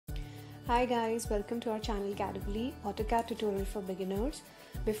Hi guys, welcome to our channel Cadibly, Autocad tutorial for beginners.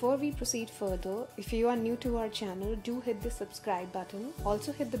 Before we proceed further, if you are new to our channel, do hit the subscribe button.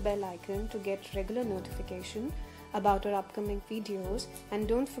 Also hit the bell icon to get regular notification about our upcoming videos, and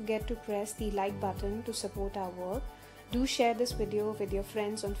don't forget to press the like button to support our work. Do share this video with your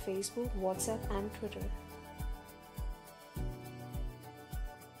friends on Facebook, WhatsApp and Twitter.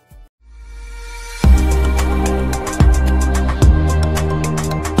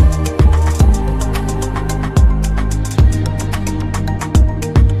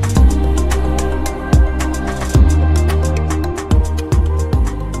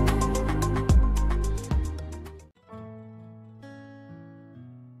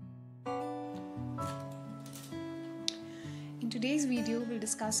 In today's video, we'll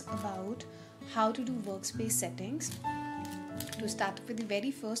discuss about how to do workspace settings. To start with, the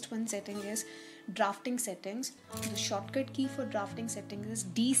very first one setting is drafting settings. The shortcut key for drafting settings is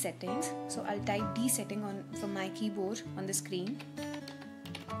D settings. So I'll type D setting from my keyboard on the screen.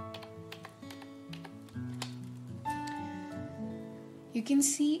 You can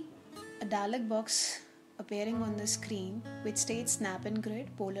see a dialog box appearing on the screen which states snap and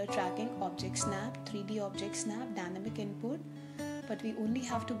grid, polar tracking, object snap, 3D object snap, dynamic input, but we only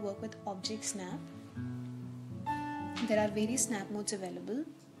have to work with object snap. There are various snap modes available.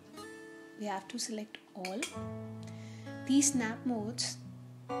 We have to select all. These snap modes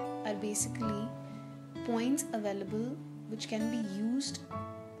are basically points available which can be used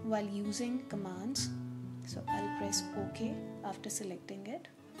while using commands. So I'll press OK after selecting it.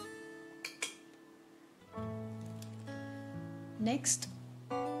 Next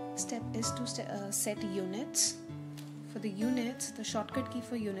step is to set units. For the units, the shortcut key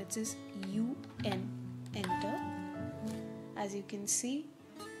for units is UN, enter. As you can see,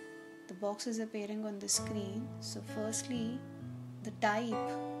 the box is appearing on the screen. So firstly, the type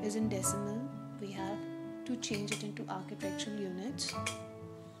is in decimal. We have to change it into architectural units.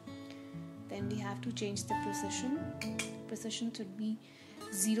 Then we have to change the precision. Precision should be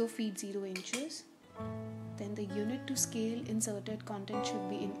 0 feet 0 inches. Then the unit to scale inserted content should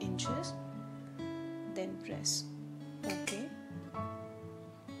be in inches. Then press OK.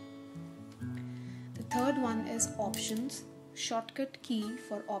 The third one is options. Shortcut key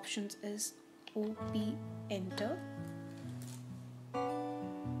for options is OP, enter.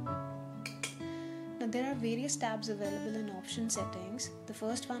 Now there are various tabs available in option settings. The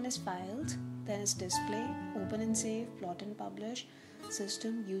first one is files, then is display, open and save, plot and publish,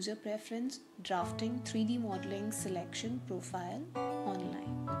 system, user preference, drafting, 3D modeling, selection, profile,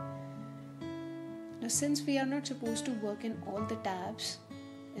 online. Now since we are not supposed to work in all the tabs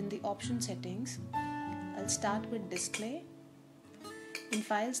in the option settings, I'll start with display. In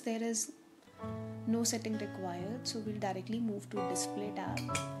files there is no setting required, so we'll directly move to display tab.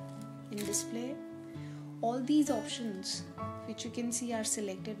 In display, all these options which you can see are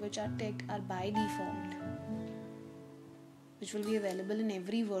selected, which are ticked, are by default, which will be available in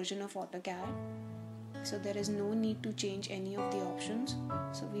every version of AutoCAD. So there is no need to change any of the options.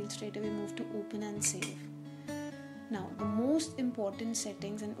 So we'll straight away move to open and save. Now the most important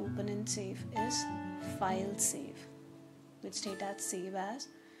settings in open and save is file save, which state as save as.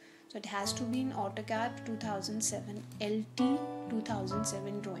 So it has to be in AutoCAD 2007 LT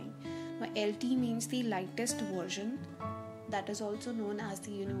 2007 drawing. Now LT means the lightest version, that is also known as the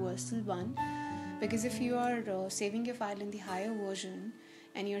universal one, because if you are saving your file in the higher version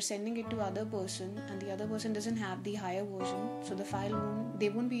and you're sending it to other person and the other person doesn't have the higher version, so the file they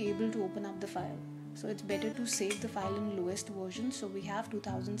won't be able to open up the file. So it's better to save the file in lowest version. So we have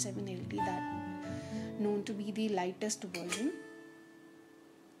 2007 LT, that known to be the lightest version.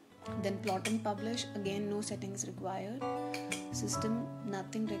 Then plot and publish, again no settings required. System,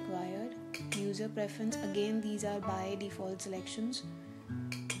 nothing required. User preference, again these are by default selections.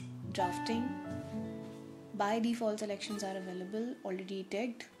 Drafting, by default selections are available, already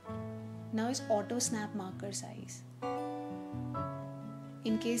ticked. Now is auto snap marker size.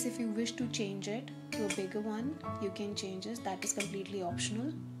 In case if you wish to change it to a bigger one, you can change it, that is completely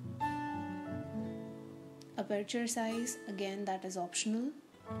optional. Aperture size, again that is optional.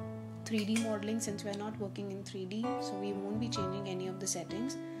 3D modeling, since we are not working in 3D, so we won't be changing any of the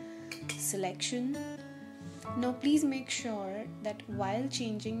settings. Selection. Now please make sure that while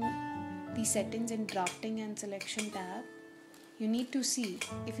changing the settings in drafting and selection tab, you need to see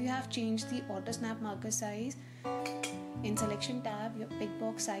if you have changed the auto snap marker size in selection tab, your big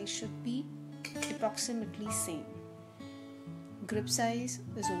box size should be approximately same. Grip size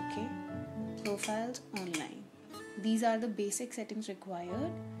is okay. Profiles, online. These are the basic settings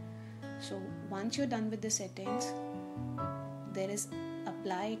required. So once you're done with the settings, there is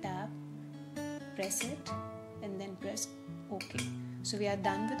apply tab press it and then press OK. So we are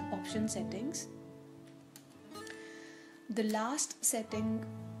done with option settings. The last setting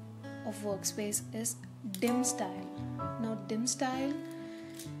of Workspace is dim style. Now dim style,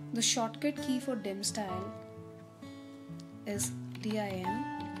 the shortcut key for dim style is DIMSTYLE.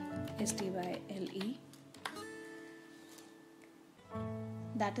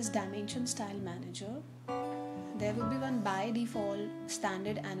 That is Dimension Style Manager. There will be one by default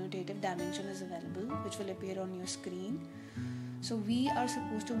standard annotative dimension is available, which will appear on your screen. So we are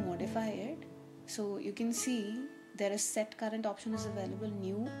supposed to modify it. So you can see there is set current option is available,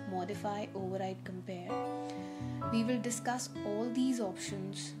 new, modify, override, compare. We will discuss all these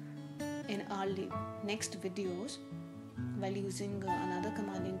options in our next videos while using another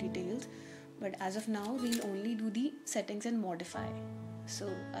command in details. But as of now, we'll only do the settings and modify. So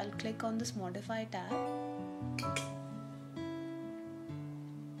I'll click on this modify tab.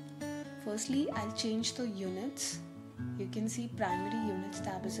 Firstly, I'll change the units. You can see primary units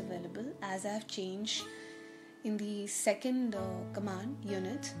tab is available, as I've changed in the second command,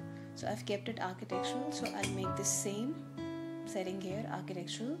 units. So I've kept it architectural. So I'll make this same setting here,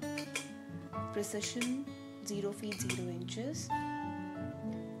 architectural, precision 0 feet 0 inches.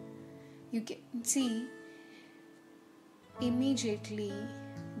 You can see immediately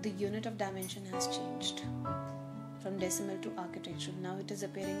the unit of dimension has changed from decimal to architectural. Now it is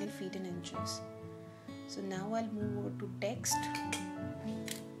appearing in feet and inches. So now I'll move over to text.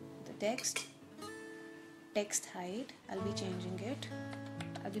 The text height, I'll be changing it.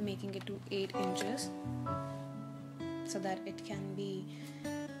 I'll be making it to 8 inches so that it can be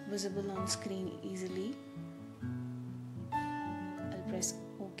visible on screen easily. I'll press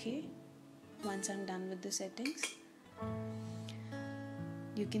OK. Once I'm done with the settings,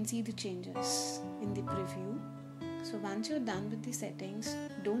 you can see the changes in the preview. So once you're done with the settings,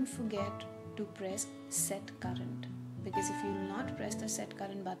 don't forget to press set current, because if you will not press the set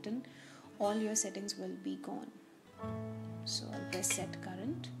current button, all your settings will be gone. So I'll press set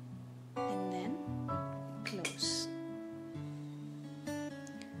current and then close.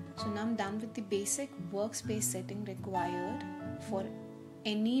 So now I'm done with the basic workspace setting required for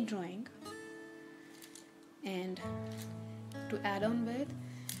any drawing. And to add on with,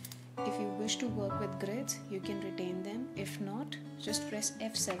 if you wish to work with grids, you can retain them. If not, just press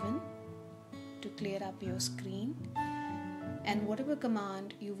F7 to clear up your screen. And whatever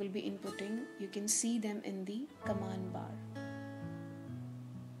command you will be inputting, you can see them in the command bar.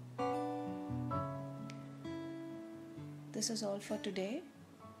 This is all for today.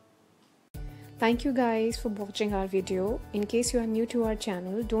 Thank you guys for watching our video. In case you are new to our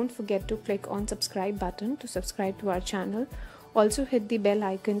channel, don't forget to click on subscribe button to subscribe to our channel. Also hit the bell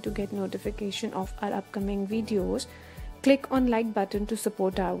icon to get notification of our upcoming videos. Click on like button to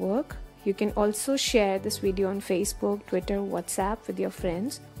support our work. You can also share this video on Facebook, Twitter, WhatsApp with your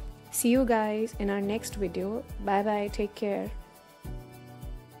friends. See you guys in our next video. Bye bye. Take care.